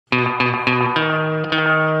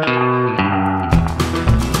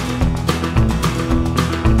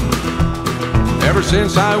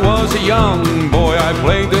since I was a young boy, I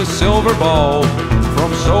played the silver ball.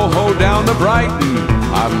 From Soho down to Brighton,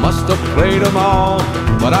 I must have played them all.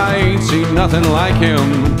 But I ain't seen nothing like him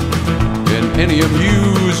in any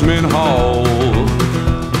amusement hall.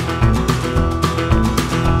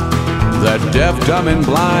 That deaf, dumb, and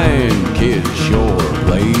blind kid sure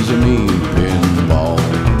plays a mean pinball.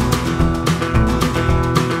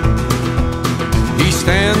 He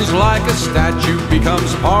stands like a statue,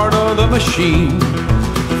 becomes part of the machine,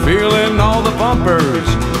 feeling all the bumpers,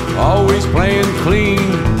 always playing clean.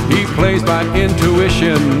 He plays by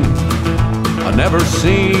intuition, I never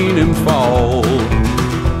seen him fall.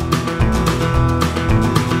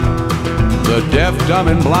 The deaf, dumb,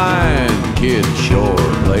 and blind kid sure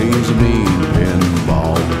plays a mean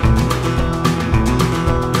pinball.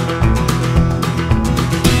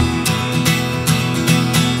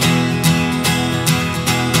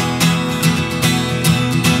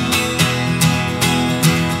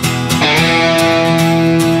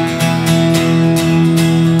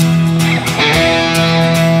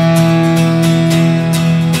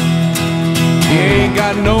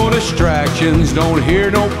 No distractions, don't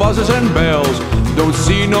hear no buzzes and bells, don't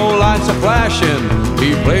see no lights a flashing.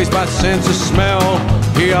 He plays by sense of smell,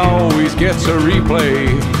 he always gets a replay,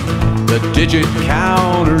 the digit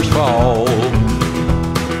counters fall.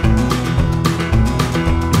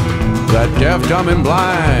 That deaf, dumb, and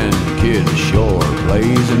blind kid sure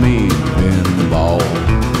plays a mean pinball.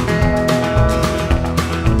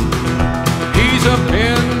 He's a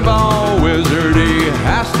pinball wizard, he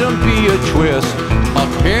has to be a twist. A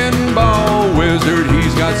pinball wizard,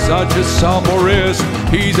 he's got such a supple wrist.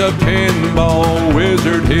 He's a pinball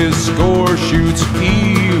wizard, his score shoots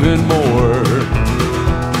even more.